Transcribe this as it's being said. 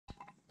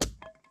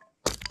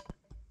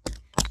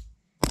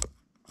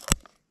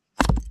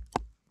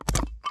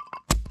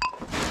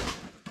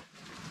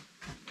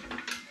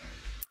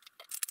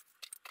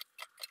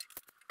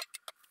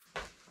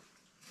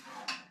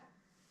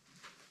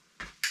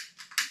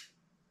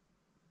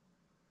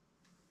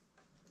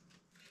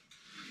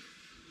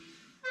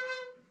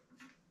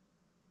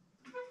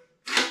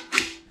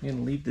I'm going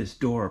to leave this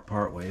door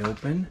partway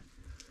open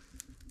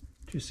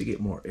just to get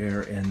more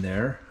air in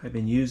there. I've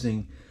been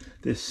using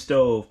this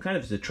stove kind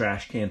of as a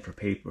trash can for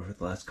paper for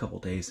the last couple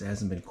days. It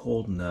hasn't been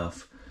cold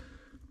enough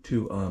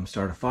to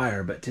start a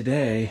fire, but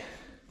today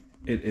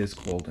it is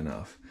cold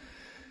enough.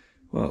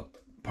 Well,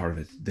 part of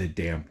it's the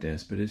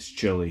dampness, but it's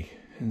chilly.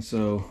 And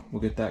so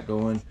we'll get that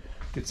going,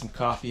 get some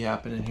coffee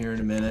happening here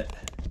in a minute,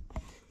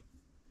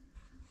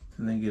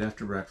 and then get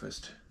after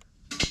breakfast.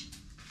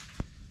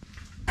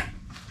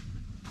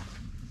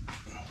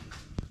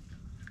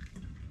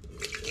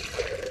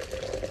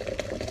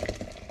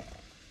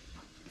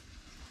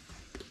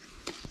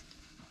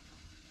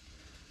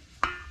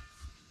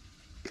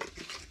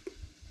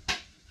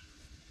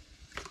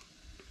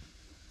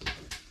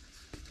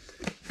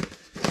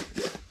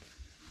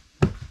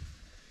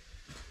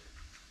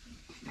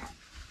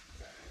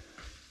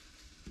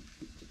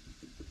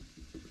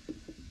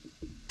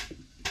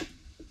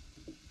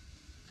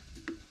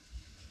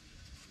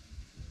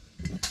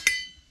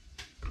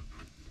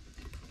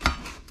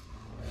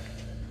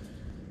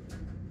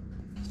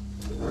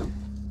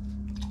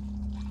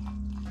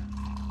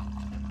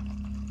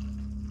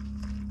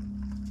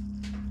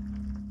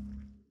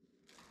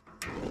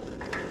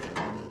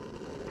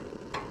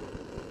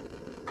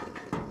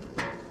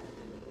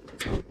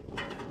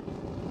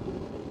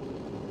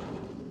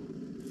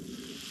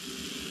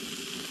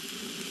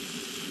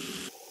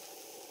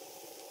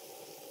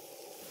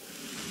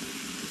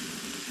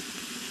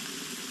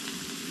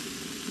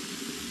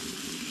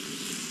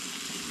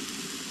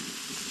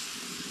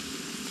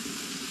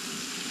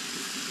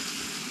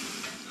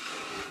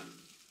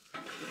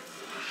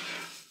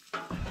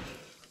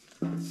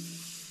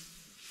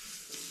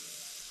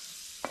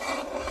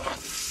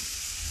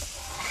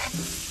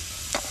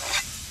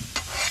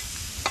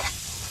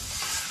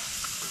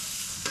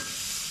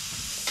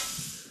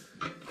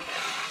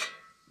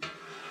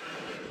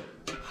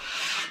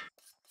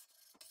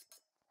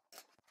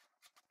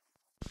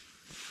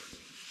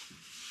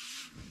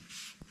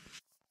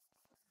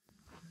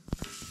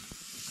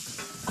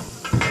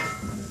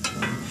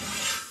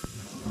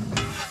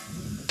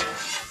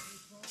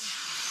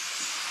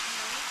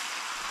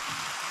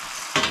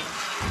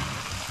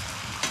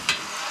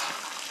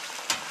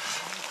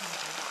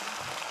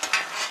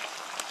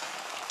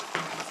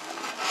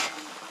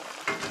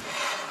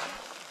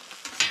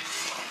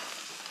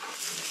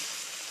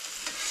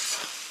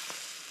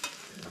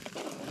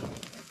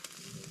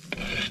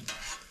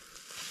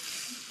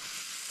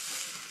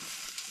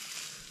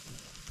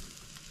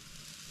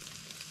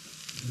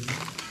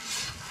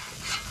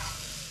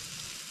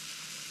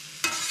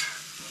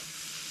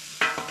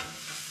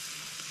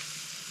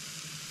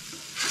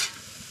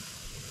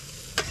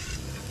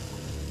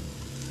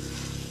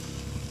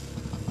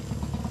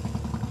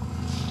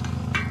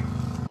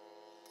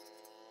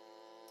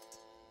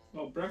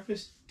 Well,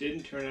 breakfast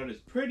didn't turn out as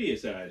pretty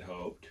as I had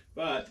hoped,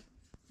 but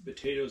the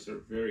potatoes are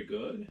very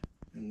good,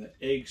 and the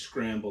egg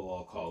scramble,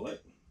 I'll call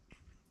it.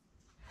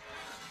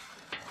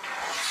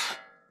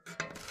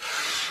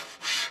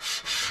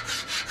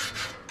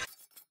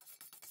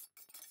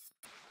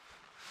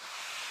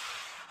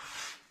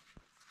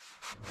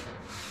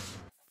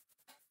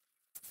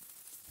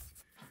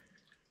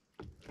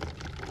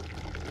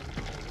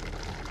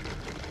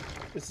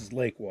 This is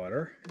lake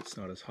water. It's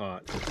not as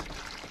hot as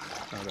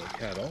out of a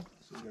kettle,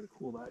 so we got to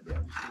cool that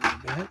down just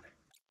a little bit.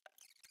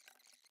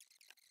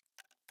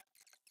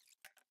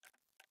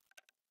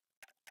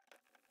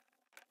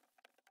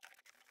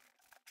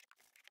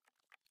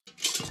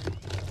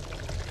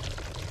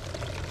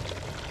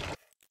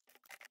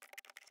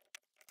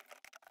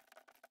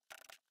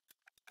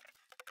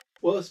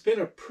 Well, it's been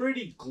a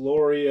pretty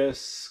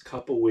glorious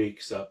couple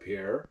weeks up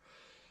here.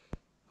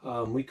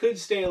 We could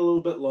stay a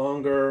little bit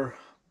longer,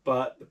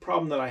 but the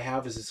problem that I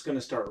have is it's going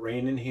to start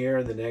raining here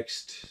in the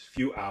next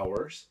few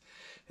hours,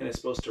 and it's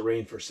supposed to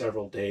rain for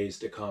several days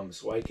to come.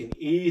 So I can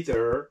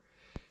either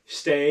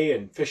stay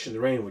and fish in the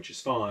rain, which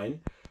is fine,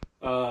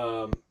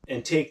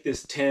 and take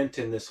this tent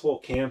and this whole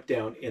camp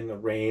down in the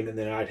rain, and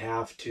then I'd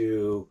have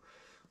to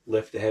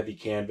lift the heavy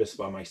canvas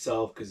by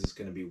myself because it's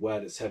going to be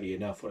wet. It's heavy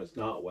enough when it's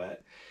not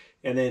wet,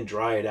 and then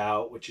dry it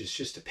out, which is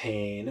just a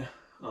pain.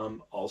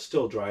 I'll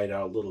still dry it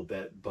out a little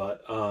bit,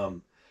 but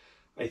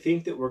I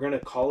think that we're going to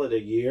call it a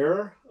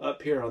year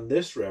up here on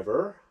this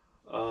river.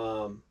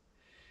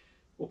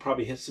 We'll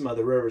probably hit some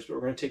other rivers, but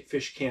we're going to take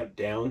fish camp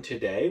down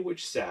today,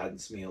 which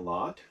saddens me a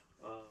lot.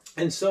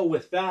 And so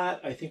with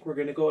that, I think we're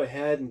going to go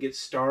ahead and get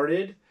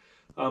started.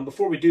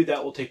 Before we do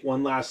that, we'll take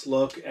one last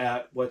look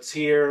at what's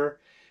here.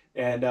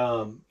 And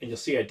you'll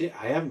see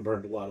I haven't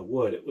burned a lot of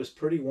wood. It was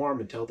pretty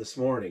warm until this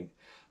morning.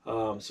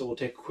 So we'll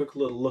take a quick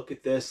little look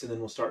at this, and then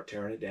we'll start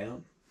tearing it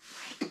down.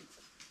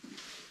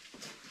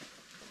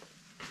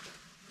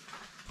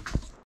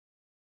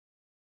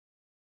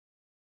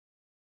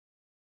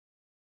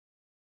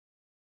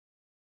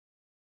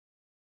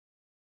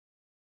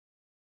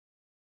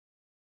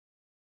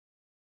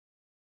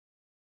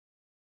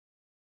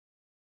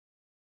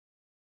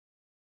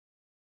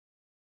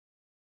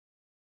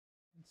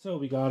 So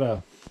we got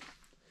a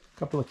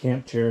couple of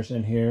camp chairs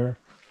in here.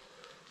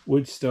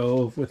 wood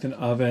stove with an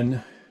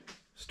oven,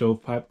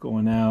 stovepipe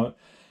going out.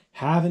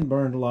 Haven't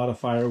burned a lot of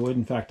firewood.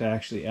 In fact, I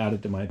actually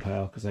added to my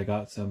pile because I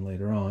got some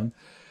later on.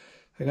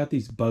 I got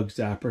these bug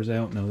zappers. I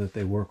don't know that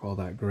they work all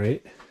that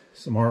great.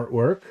 Some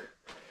artwork.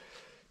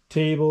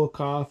 Table,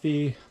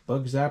 coffee,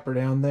 bug zapper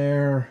down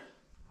there.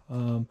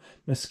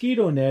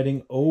 Mosquito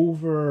netting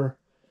over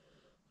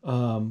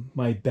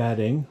my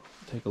bedding.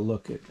 Take a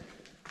look at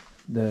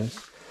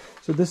this.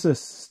 So this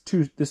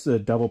is a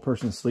double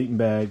person sleeping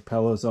bag,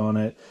 pillows on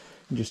it,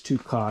 and just 2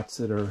 cots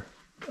that are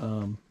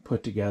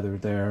put together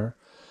there.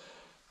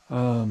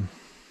 And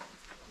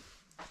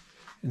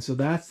so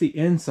that's the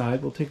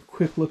inside. We'll take a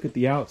quick look at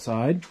the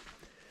outside.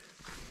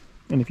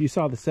 And if you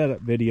saw the setup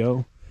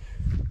video,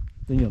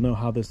 then you'll know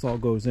how this all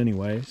goes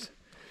anyways.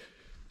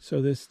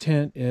 So this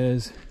tent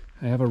is,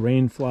 I have a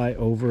rain fly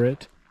over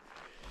it.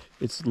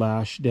 It's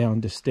lashed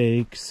down to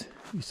stakes.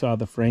 You saw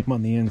the frame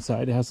on the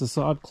inside. It has a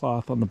sod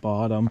cloth on the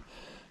bottom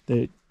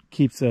that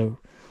keeps the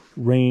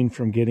rain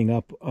from getting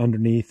up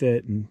underneath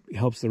it and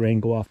helps the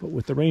rain go off. But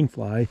with the rain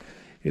fly,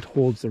 it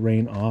holds the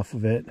rain off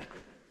of it.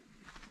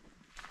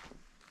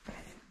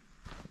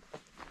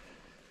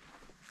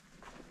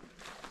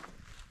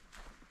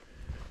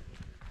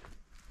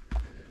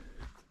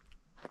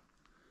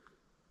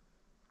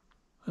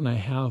 And I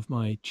have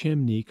my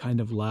chimney kind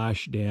of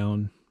lashed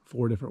down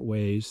 4 different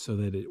ways so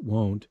that it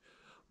won't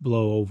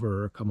blow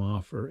over or come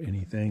off or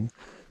anything.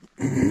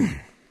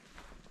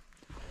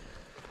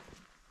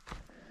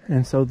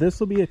 And so this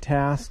will be a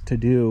task to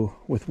do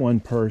with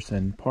one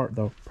person.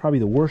 Probably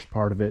the worst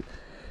part of it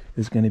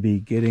is going to be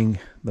getting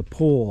the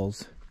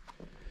poles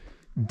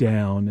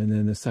down, and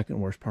then the second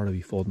worst part will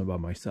be folding it by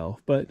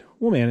myself. But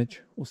we'll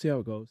manage. We'll see how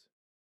it goes.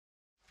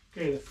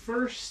 Okay, the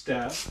first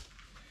step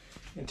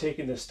in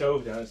taking the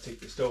stove down is take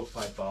the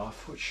stovepipe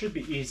off, which should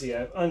be easy.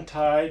 I've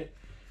untied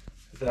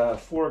the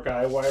 4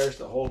 guy wires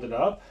that hold it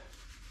up,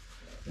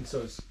 and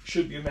so it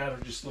should be a matter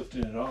of just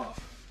lifting it off.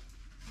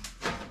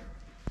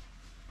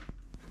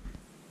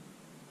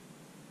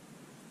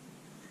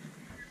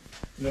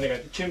 And then I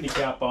got the chimney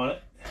cap on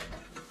it.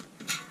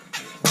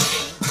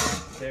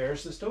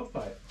 There's the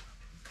stovepipe.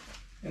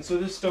 And so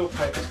this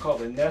stovepipe is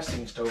called a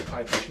nesting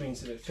stovepipe, which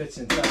means that it fits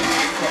inside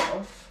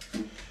itself.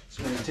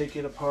 So we're going to take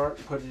it apart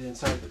and put it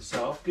inside of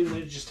itself. And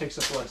it just takes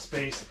up less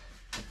space.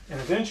 And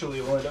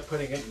eventually we'll end up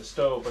putting it in the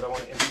stove, but I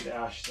want to empty the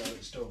ashes out of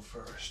the stove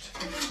first.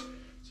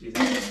 So you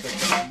think that's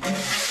fit in there.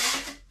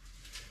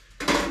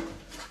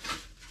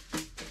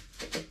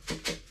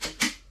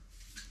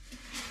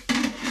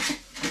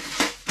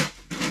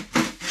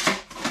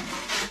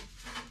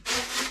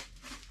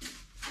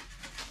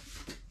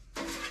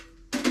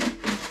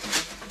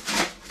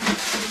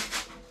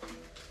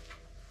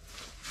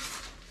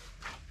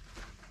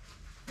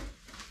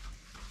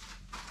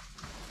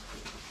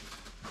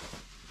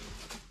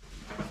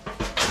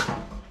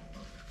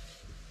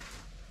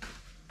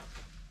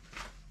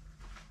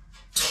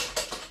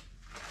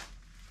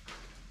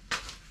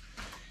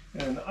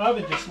 And the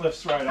oven just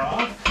lifts right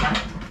off.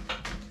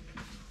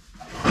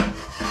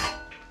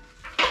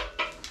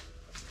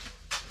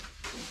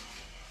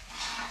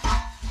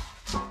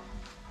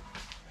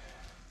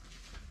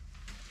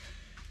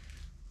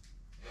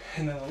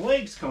 And then the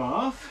legs come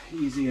off,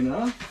 easy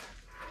enough.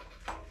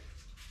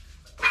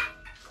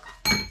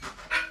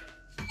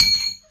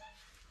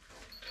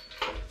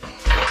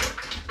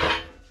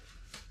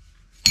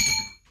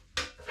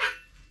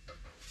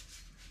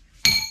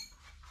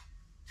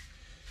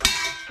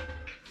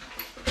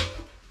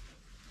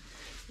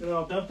 And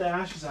I'll dump the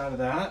ashes out of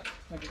that.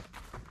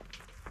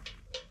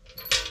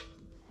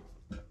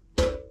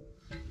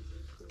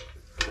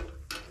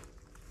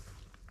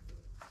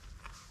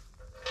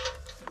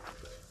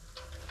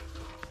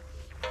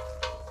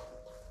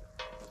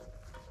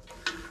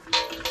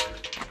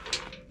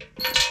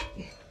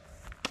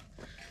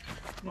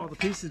 And all the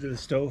pieces of the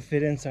stove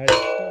fit inside the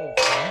stove.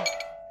 Right?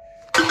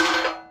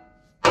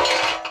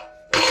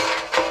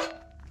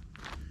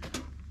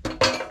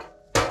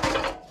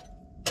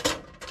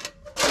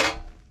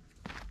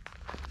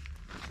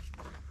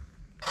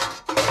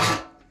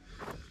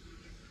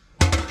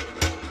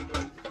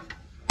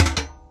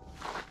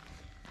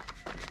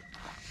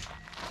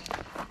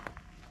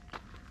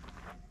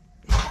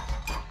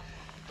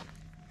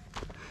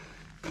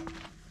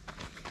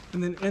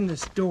 And then in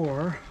this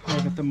door, I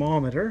have a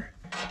thermometer,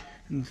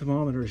 and the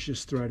thermometer is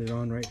just threaded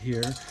on right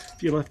here.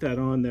 If you left that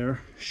on there,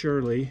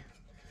 surely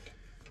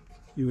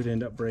you would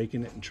end up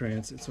breaking it in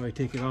transit. So I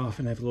take it off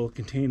and I have a little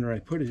container I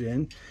put it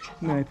in,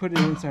 and then I put it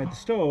inside the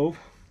stove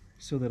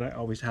so that I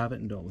always have it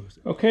and don't lose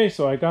it. Okay,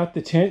 so I got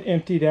the tent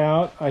emptied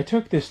out. I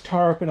took this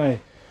tarp and I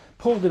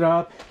pulled it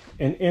up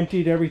and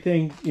emptied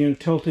everything,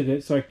 tilted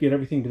it so I could get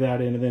everything to that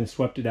end, and then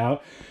swept it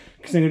out.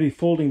 Because I'm going to be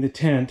folding the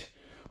tent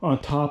on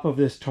top of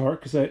this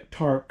tarp because I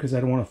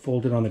don't want to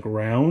fold it on the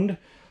ground.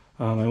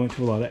 I went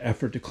to a lot of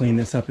effort to clean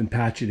this up and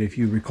patch it, if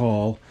you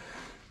recall,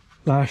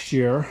 last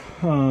year.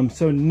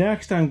 So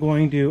next I'm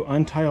going to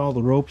untie all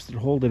the ropes that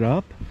hold it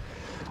up.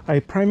 I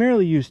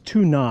primarily use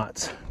 2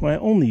 knots. Well, I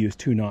only use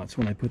 2 knots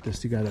when I put this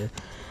together.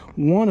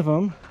 One of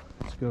them,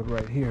 let's go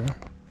right here.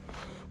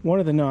 One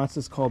of the knots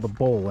is called the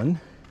bowline,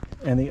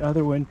 and the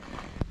other one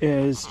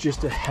is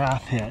just a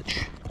half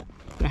hitch.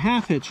 The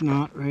half hitch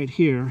knot right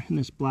here, in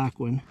this black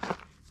one,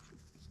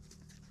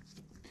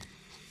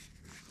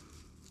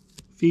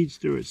 feeds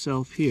through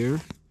itself here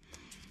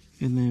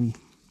and then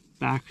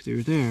back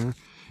through there,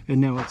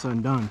 and now it's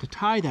undone. To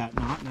tie that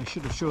knot, and I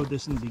should have showed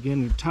this in the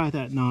beginning, to tie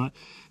that knot,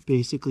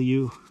 basically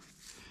you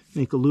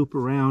make a loop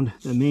around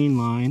the main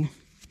line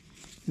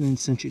and then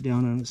cinch it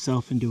down on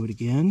itself and do it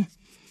again.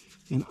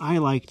 And I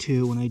like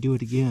to, when I do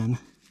it again,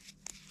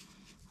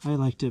 I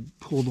like to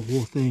pull the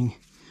whole thing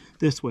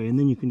this way, and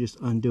then you can just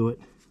undo it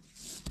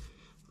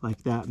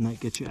like that, and that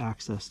gets you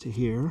access to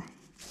here.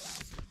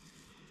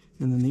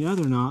 And then the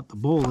other knot, the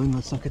bowline,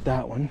 let's look at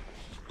that one.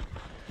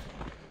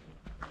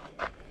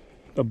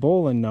 The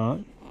bowline knot,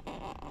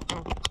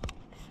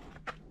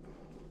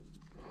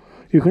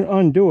 you can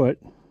undo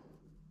it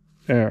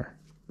there.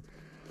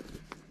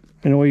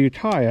 And the way you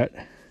tie it,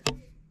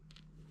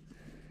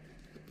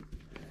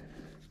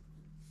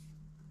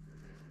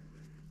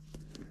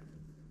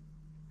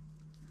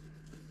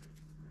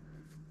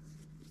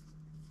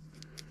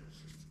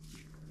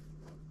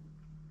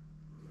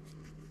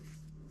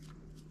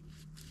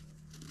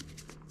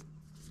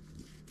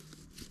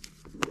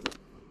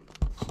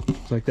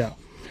 like that.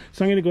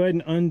 So I'm going to go ahead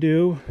and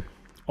undo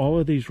all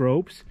of these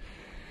ropes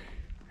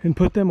and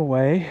put them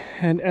away,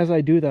 and as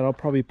I do that I'll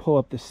probably pull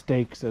up the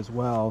stakes as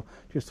well,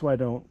 just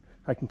so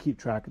I can keep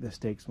track of the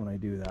stakes when I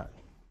do that.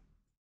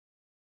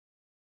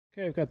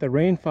 Okay, I've got the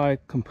rain fly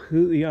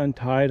completely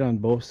untied on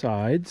both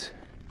sides.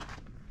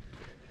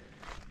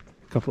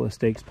 A couple of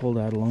stakes pulled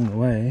out along the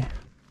way,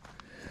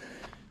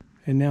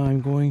 and now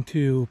I'm going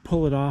to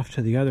pull it off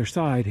to the other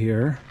side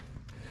here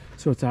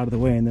so it's out of the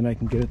way, and then I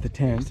can get at the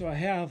tent. So I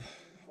have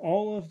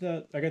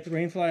I got the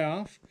rain fly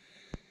off.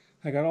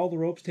 I got all the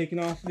ropes taken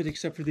off of it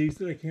except for these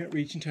that I can't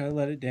reach until I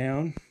let it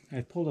down.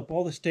 I pulled up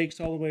all the stakes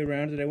all the way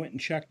around it. I went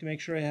and checked to make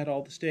sure I had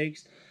all the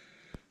stakes.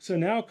 So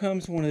now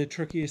comes one of the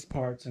trickiest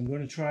parts. I'm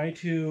going to try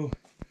to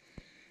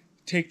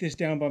take this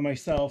down by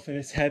myself, and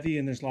it's heavy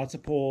and there's lots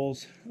of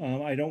poles.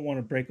 I don't want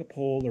to break a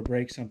pole or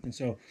break something,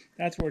 so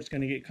that's where it's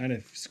going to get kind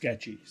of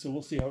sketchy. So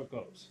we'll see how it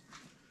goes.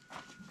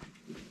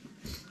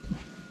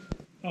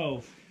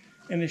 Oh,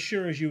 and as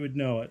sure as you would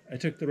know it, I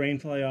took the rain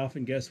fly off,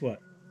 and guess what?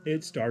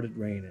 It started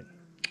raining.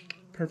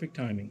 Perfect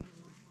timing.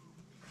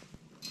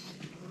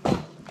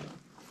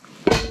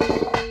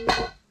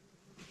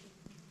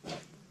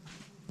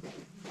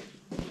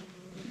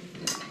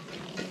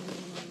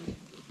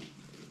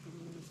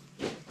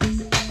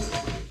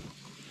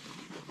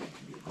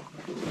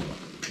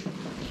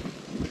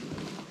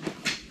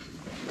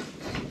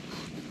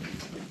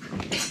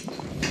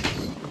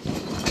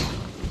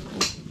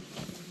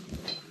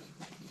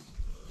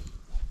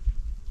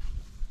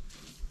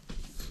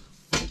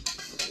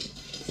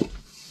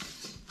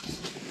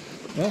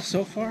 Well,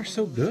 so far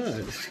so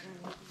good.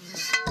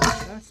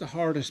 That's the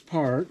hardest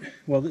part.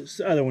 Well, this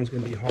other one's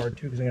going to be hard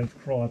too, because I'm going to have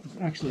to crawl up.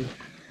 Actually,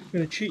 I'm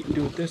going to cheat and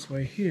do it this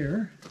way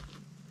here.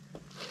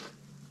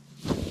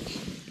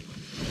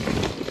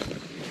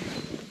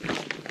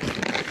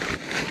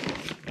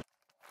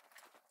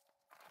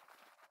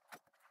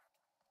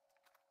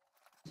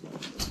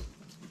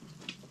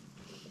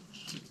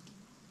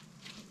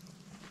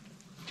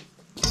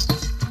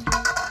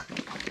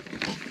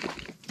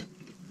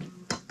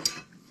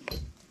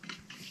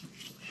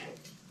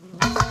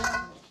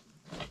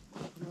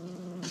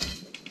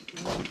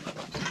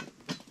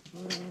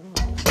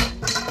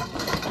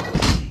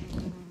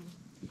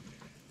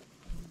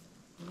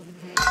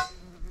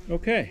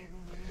 Okay,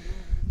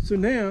 so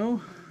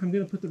now I'm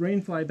going to put the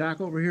rain fly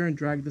back over here and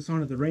drag this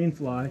onto the rain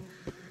fly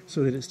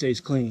so that it stays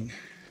clean.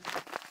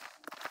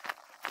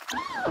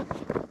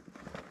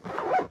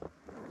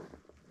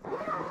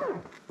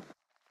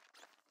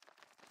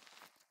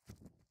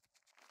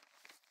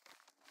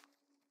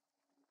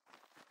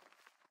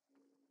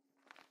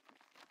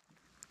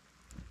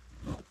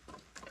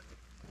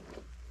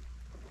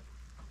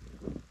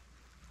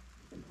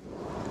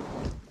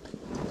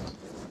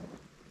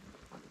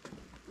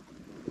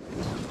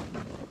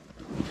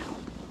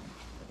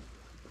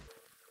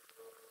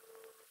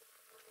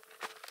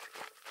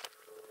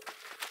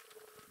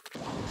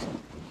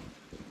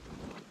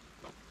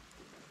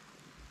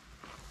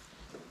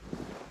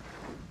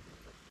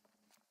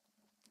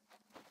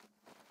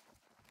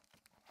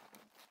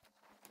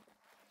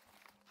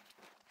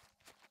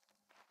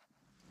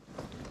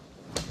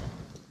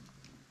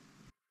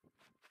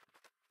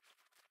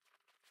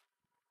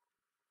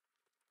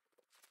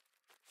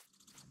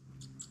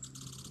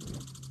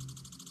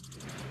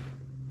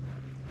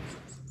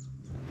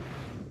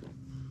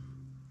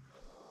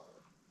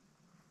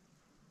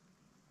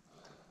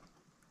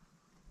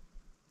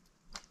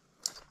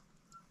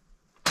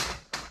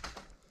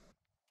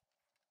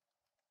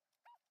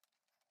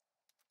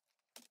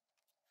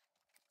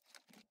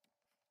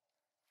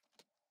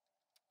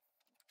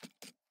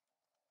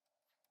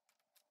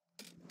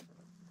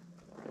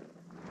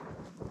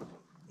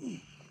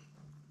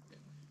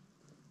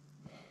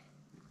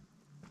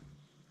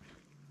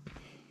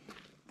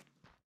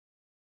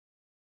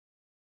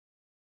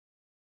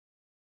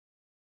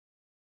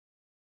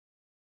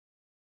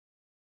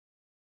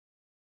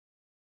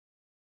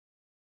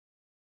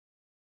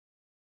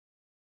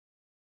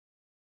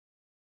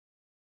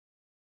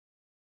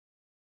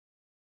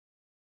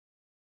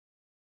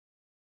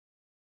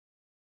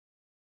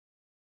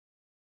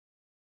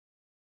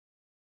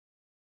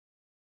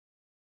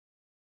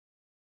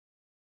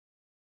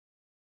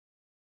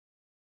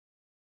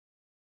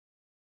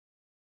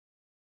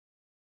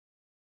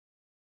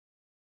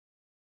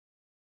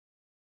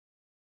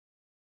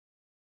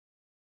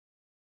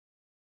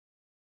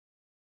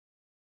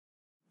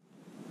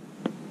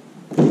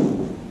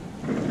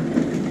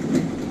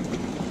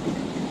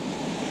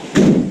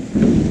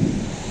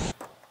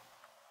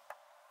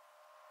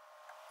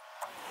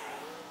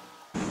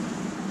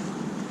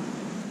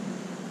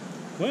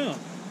 Well,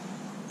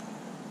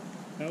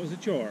 that was a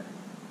chore.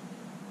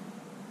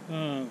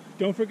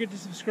 Don't forget to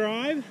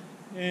subscribe,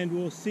 and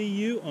we'll see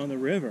you on the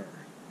river.